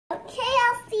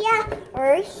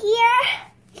we're here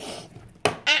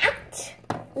at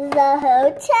the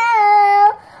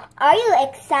hotel. Are you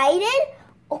excited?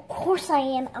 Of course I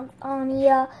am,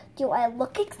 Anya. Do I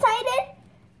look excited?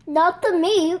 Not to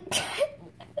me.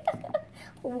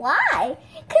 Why?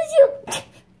 Cause you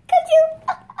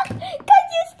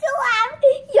still have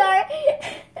your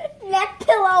neck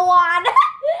pillow on.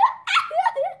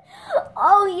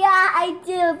 Oh yeah, I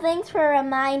do. Thanks for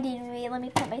reminding me. Let me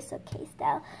put my suitcase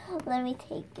down. Let me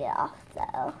take it off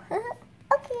though.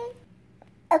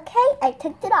 Okay, I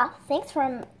took it off. Thanks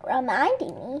for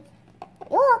reminding me.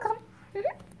 You're welcome.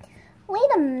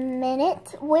 Wait a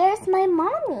minute. Where's my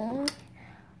mommy?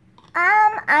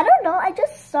 I don't know. I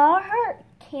just saw her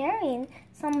carrying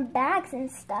some bags and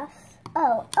stuff.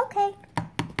 Oh, okay.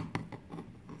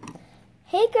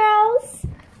 Hey, girls.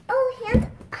 Oh,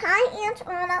 hi, Aunt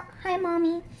Anna. Hi,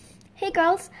 Mommy. Hey,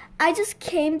 girls. I just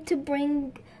came to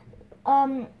bring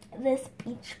this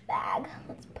beach bag.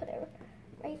 Let's put it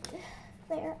right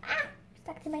there.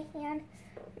 Stuck to my hand.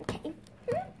 Okay.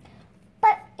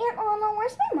 But Aunt Anna,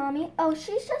 where's my mommy? Oh,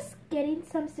 she's just getting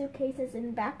some suitcases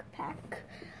and backpack.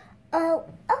 Oh,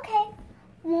 okay.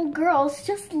 Well, girls,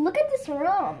 just look at this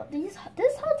room. This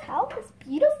hotel is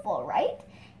beautiful, right?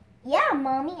 Yeah,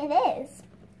 Mommy, it is.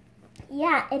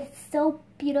 Yeah, it's so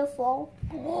beautiful.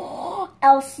 Oh,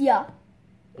 Elsia.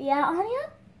 Yeah, Anya?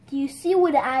 Do you see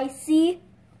what I see?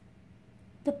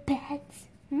 The beds.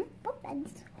 What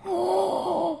beds?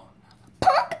 Oh,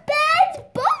 bunk beds!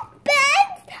 Bunk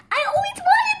beds! I always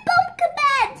wanted bunk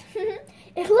beds!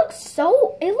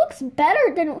 It looks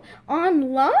better than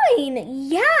online.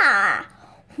 Yeah.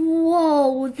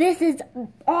 Whoa, this is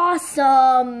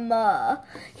awesome.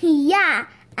 Yeah,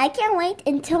 I can't wait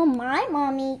until my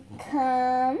mommy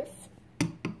comes.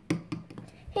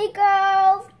 Hey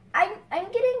girls, I'm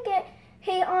gonna get,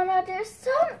 hey Anna, there's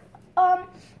some,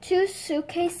 2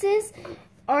 suitcases.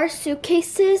 Our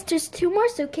suitcases, there's 2 more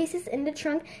suitcases in the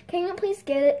trunk. Can you please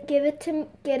get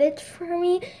it for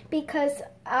me? Because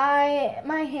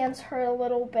my hands hurt a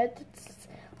little bit. It's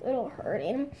a little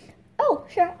hurting. Oh,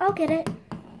 sure, I'll get it.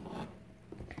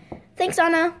 Thanks,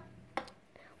 Anna.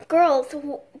 Girls,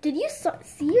 did you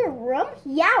see your room?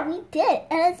 Yeah, we did,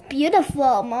 and it's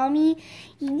beautiful, Mommy.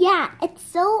 Yeah, it's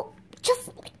so just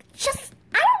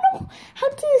I don't know how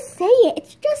to say it.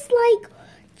 It's just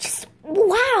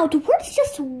wow. The word is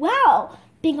just wow.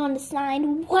 Big on the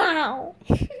sign, wow.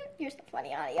 You're so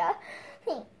funny, Anya.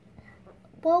 Hey.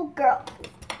 Well, girl.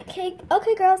 Okay,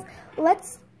 girls.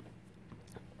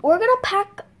 We're gonna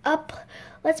pack up.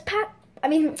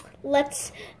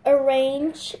 Let's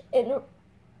arrange and.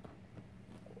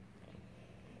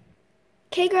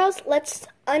 Okay, girls, let's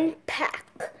unpack.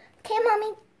 Okay,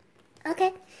 Mommy.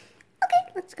 Okay,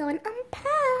 let's go and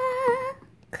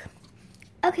unpack.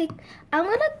 Okay, I'm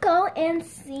gonna go and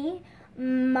see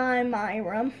my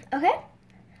room, okay?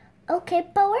 Okay,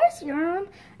 but where's your room?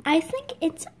 I think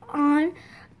it's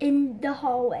in the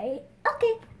hallway.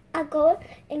 Okay, I'll go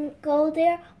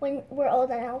there when we're all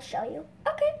done. I'll show you.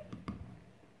 Okay,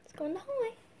 let's go in the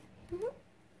hallway.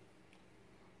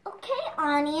 Okay,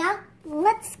 Anya,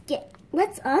 let's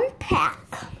unpack.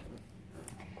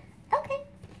 Okay.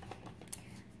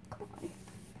 Come on.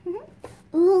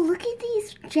 Ooh, look at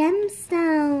these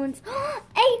gemstones.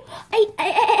 Hey.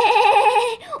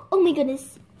 Oh my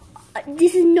goodness.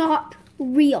 This is not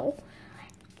real.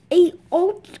 The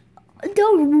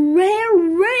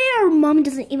rare Mom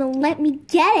doesn't even let me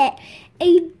get it.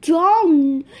 A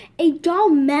doll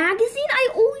magazine. I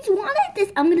always wanted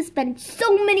this. I'm gonna spend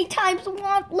so many times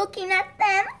looking at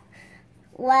them.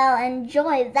 Well,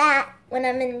 enjoy that when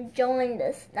I'm enjoying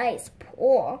this nice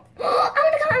pool.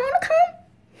 I wanna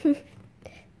come.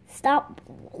 Stop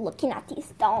looking at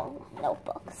these doll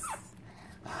notebooks.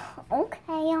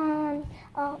 Okay,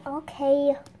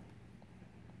 okay.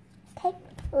 Okay,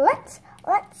 let's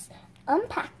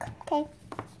unpack. Okay.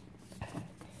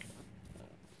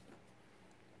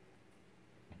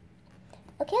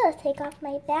 Okay, let's take off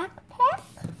my backpack.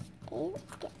 Okay,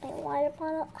 let's get my water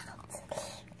bottle out.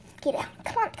 Get out.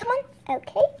 Come on.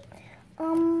 Okay.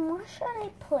 Where should I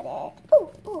put it?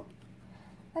 Ooh.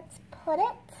 Let's put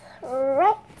it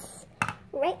right.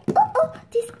 Oh,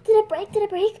 did it break?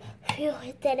 Phew,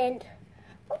 it didn't.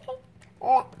 Okay,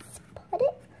 let's put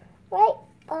it right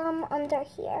under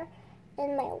here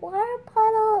in my water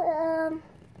bottle.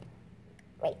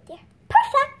 Right there.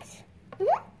 Perfect.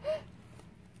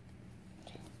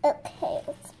 Okay,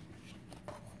 let's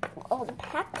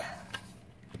unpack.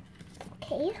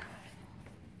 Okay,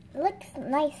 looks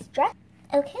nice dress.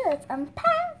 Okay, let's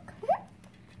unpack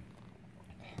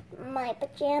my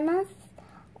pajamas.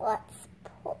 Let's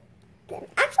put them.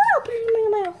 Actually, I'll put them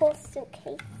in my whole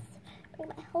suitcase.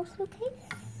 whole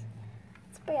suitcase.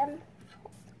 Let's bring the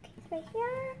whole suitcase right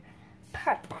here.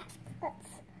 Perfect.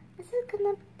 This is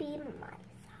gonna be my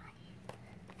side.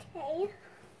 Okay.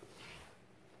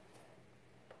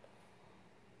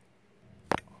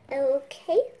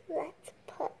 Okay, let's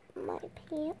put my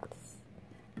pants,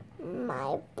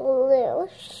 my blue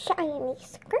shiny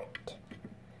skirt,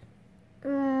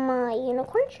 my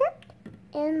unicorn shirt,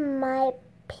 and my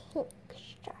pink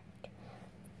shirt.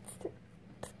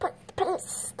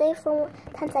 Stay for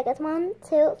 10 seconds. 1,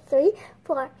 2, 3,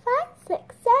 4, 5,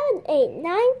 6, 7, 8,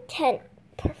 9, 10.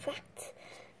 Perfect.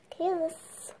 Okay,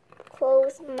 let's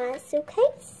close my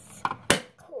suitcase.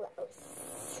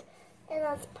 Close. And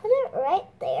let's put it right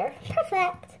there.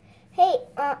 Perfect. Hey,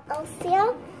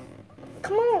 Elsia,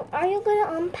 come on. Are you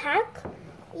gonna unpack?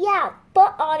 Yeah,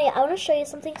 but Anya, I want to show you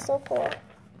something so cool.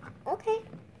 Okay.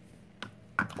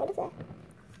 What is that?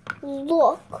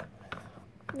 Look.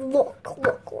 Wait.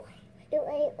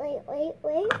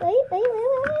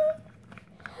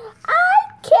 I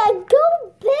can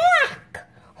go back.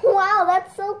 Wow,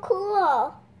 that's so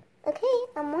cool. Okay,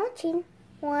 I'm watching.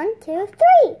 1, 2,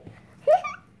 3.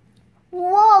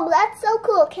 Whoa, that's so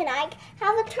cool. Can I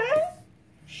have a turn?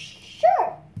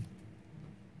 Sure.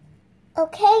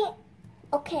 Okay,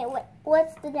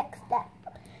 what's the next step?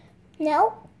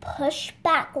 Now, push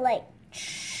back, like,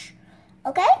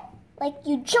 okay? Like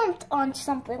you jumped on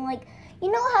something, like,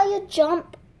 you know how you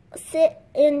jump, sit,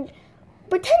 and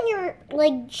pretend you're,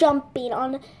 like, jumping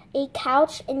on a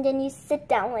couch, and then you sit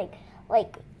down,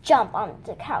 like jump on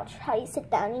the couch, how you sit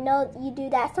down. You know, you do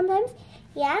that sometimes?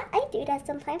 Yeah, I do that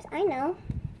sometimes, I know.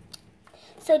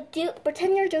 So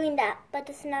pretend you're doing that, but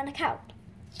it's not a couch.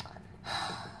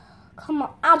 Come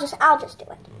on, I'll just do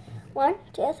it. 1,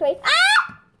 2, 3.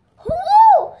 Ah!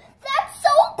 Whoa! That's so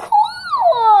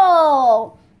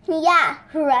cool! Yeah,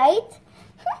 right?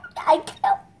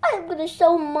 I'm gonna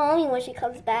show Mommy when she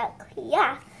comes back.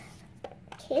 Yeah.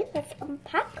 Okay, let's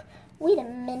unpack. Wait a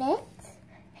minute.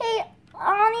 Hey,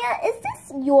 Anya, is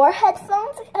this your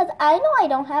headphones? Because I know I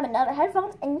don't have another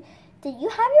headphones. And do you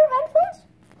have your headphones?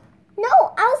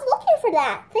 No, I was looking for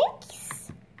that.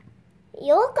 Thanks.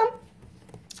 You're welcome.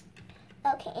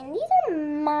 Okay, and these are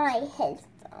my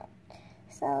headphones.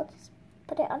 So just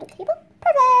put it on the table.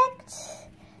 Perfect.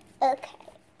 Okay,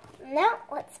 now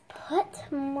let's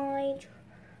put my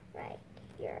right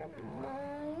here,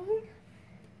 mine,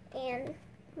 and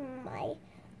my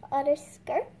other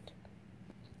skirt.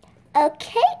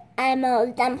 Okay, I'm all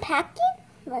done packing.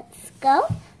 Let's go.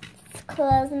 Let's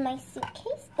close my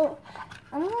suitcase. Oh,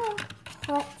 I'm gonna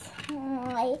put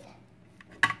my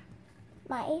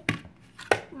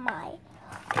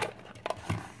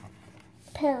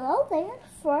pillow there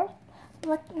for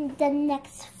the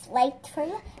next flight for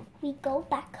you. We go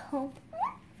back home.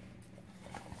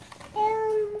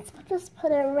 And let's just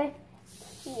put it right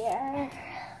here.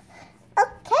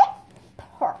 Okay,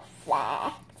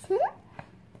 perfect.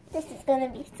 This is gonna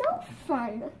be so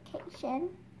fun vacation.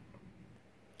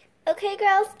 Okay,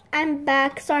 girls, I'm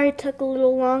back. Sorry it took a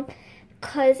little long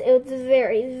because it was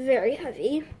very, very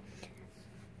heavy.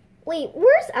 Wait,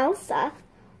 where's Elsa?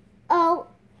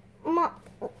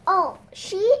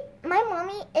 My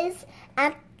mommy is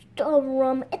at the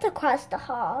room. It's across the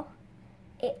hall.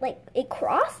 It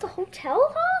crossed the hotel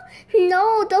hall?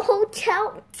 No, the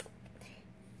hotel.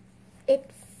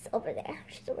 It's over there.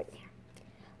 She's over there.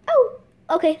 Oh,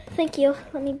 okay. Thank you.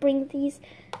 Let me bring these.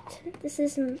 This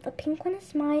is the pink one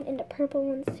is mine, and the purple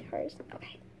one's hers.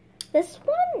 Okay. This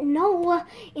one? No,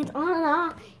 it's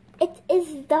Anna. It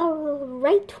is the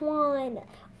right one.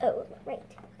 Oh, right.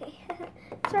 Okay.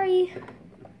 Sorry.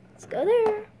 Let's go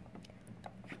there.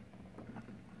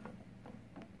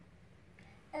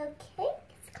 Okay,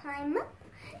 let's climb up.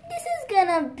 This is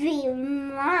gonna be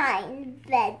my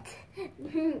bed.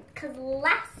 Because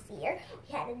last year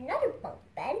we had another bunk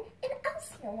bed and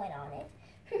Elsia went on it.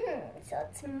 So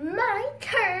it's my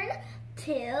turn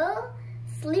to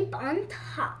sleep on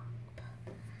top.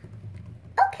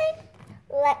 Okay,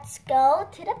 let's go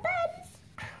to the bed.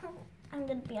 I'm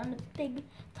gonna be on the big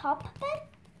top bed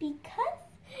because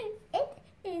it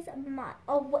is my.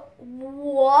 Oh,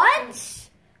 what?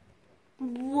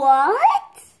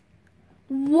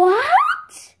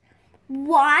 What?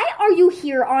 Why are you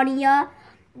here, Anya?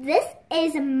 This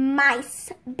is my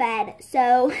bed.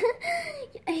 So,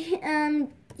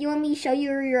 you want me to show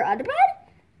you your other bed?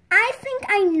 I think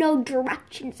I know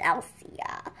directions,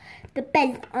 Elsia. The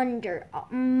bed's under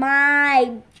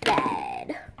my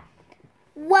bed.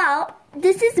 Well,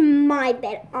 this is my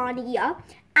bed, Anya.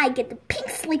 I get the pink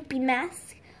sleeping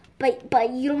mask,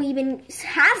 but you don't even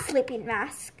have sleeping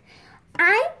mask.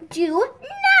 I do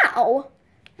now.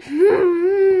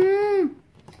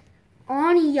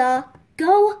 Anya,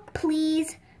 go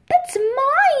please. It's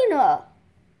mine.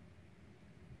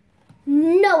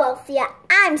 No, Elsia,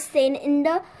 I'm staying in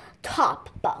the top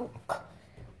bunk.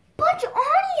 But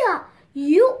Anya,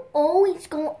 you always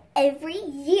go every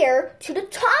year to the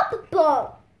top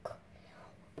bunk.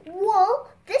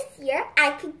 Well, this year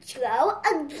I could go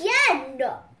again.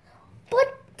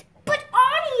 But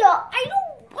Anya, I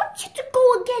don't want you to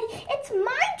go again. It's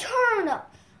my turn.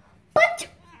 But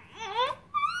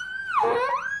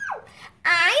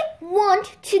I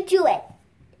want to do it.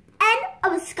 End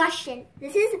of discussion.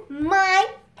 This is my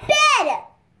bed.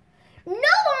 No,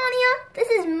 Anya, this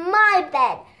is my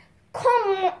bed.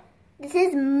 Come on. This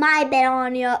is my bed,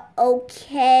 Anya.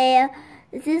 Okay.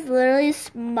 This is literally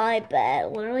my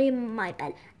bed. Literally my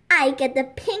bed. I get the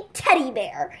pink teddy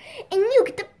bear. And you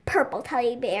get the purple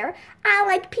teddy bear. I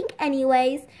like pink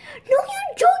anyways. No,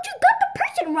 you don't. You got the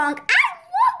person wrong. I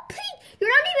love pink. You're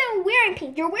not even wearing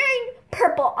pink. You're wearing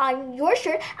purple on your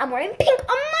shirt. I'm wearing pink on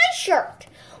my shirt.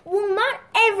 Well, not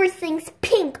everything's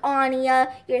pink,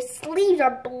 Anya. Your sleeves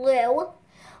are blue.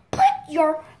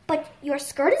 But your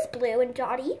skirt is blue and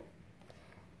Dottie.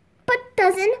 But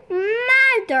doesn't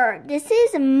matter. This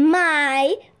is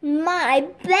my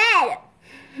bed.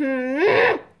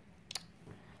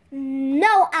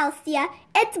 No, Elsia.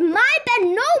 It's my bed. No,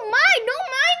 mine. No,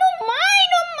 mine. No,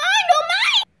 mine. No,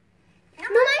 mine. No,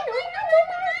 mine.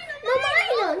 No,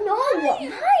 mine. No, mine.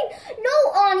 No,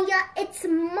 Anya. It's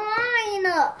mine.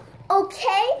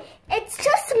 Okay? It's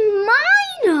just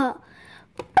mine.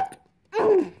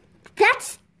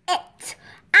 That's it.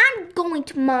 I'm going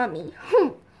to Mommy.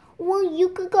 Well, you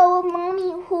could go with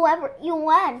Mommy whoever you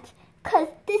want. Because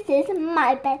this is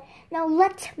my bed. Now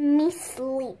let me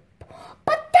sleep.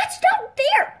 But that's not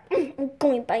fair. I'm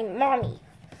going by Mommy.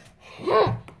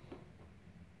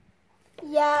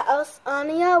 Yeah,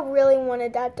 Anya really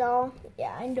wanted that doll.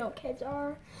 Yeah, I know kids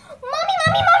are. Mommy.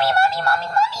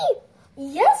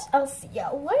 Yes,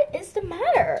 Elsia, what is the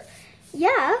matter?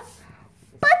 Yeah,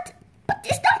 but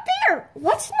it's not fair.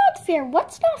 What's not fair?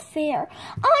 What's not fair?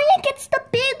 Anya gets the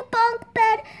big bunk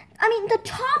bed. I mean, the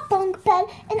top bunk bed,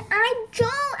 and I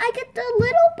don't. I get the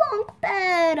little bunk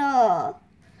bed.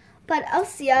 But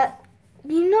Elsia,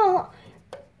 you know,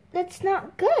 that's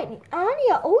not good.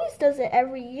 Anya always does it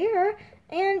every year,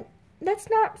 and that's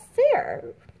not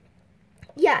fair.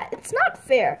 Yeah, it's not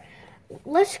fair.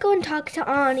 Let's go and talk to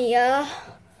Anya.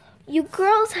 You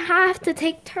girls have to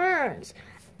take turns.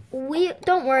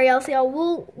 Don't worry, Elsia.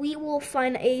 We will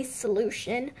find a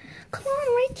solution. Come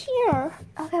on, right here.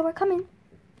 Okay, we're coming.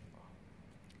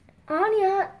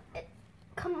 Anya,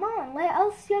 come on, let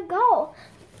Elsia go.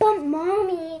 But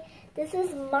Mommy, this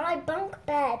is my bunk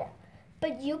bed.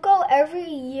 But you go every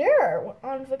year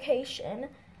on vacation.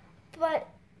 But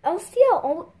Elsia,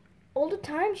 all the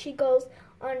time she goes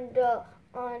on the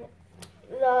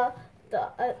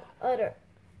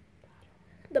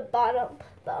bottom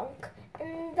bunk.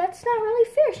 And that's not really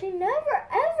fair. She never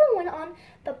ever went on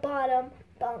the bottom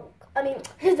bunk. I mean,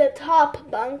 the top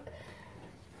bunk.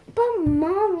 But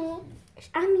Mommy,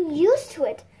 I'm used to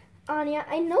it. Anya,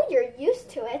 I know you're used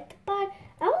to it, but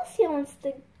Elsia wants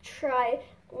to try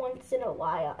once in a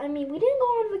while. I mean, we didn't go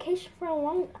on vacation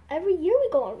for every year we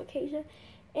go on vacation.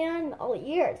 And all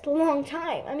year, it's a long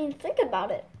time. I mean, think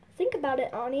about it. Think about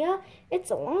it, Anya.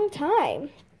 It's a long time.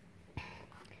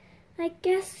 I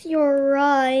guess you're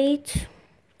right.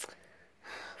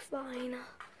 Fine.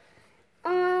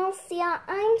 Elsia,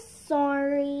 I'm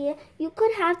sorry. You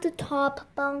could have the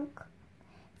top bunk.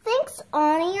 Thanks,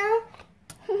 Anya.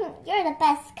 You're the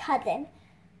best cousin.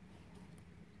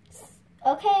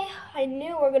 Okay, I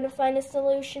knew we were going to find a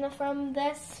solution from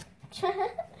this. I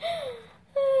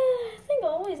think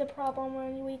always a problem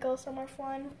when we go somewhere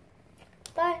fun.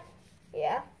 But,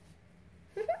 yeah.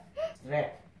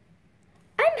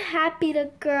 I'm happy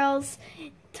the girls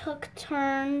took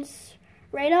turns.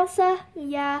 Right, Elsa?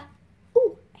 Yeah.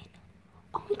 Ooh,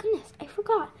 oh my goodness, I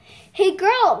forgot. Hey,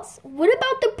 girls, what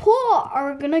about the pool?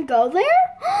 Are we going to go there?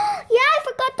 Yeah, I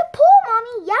forgot the pool,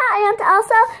 Mommy. Yeah, and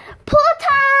Elsa, pool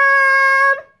time!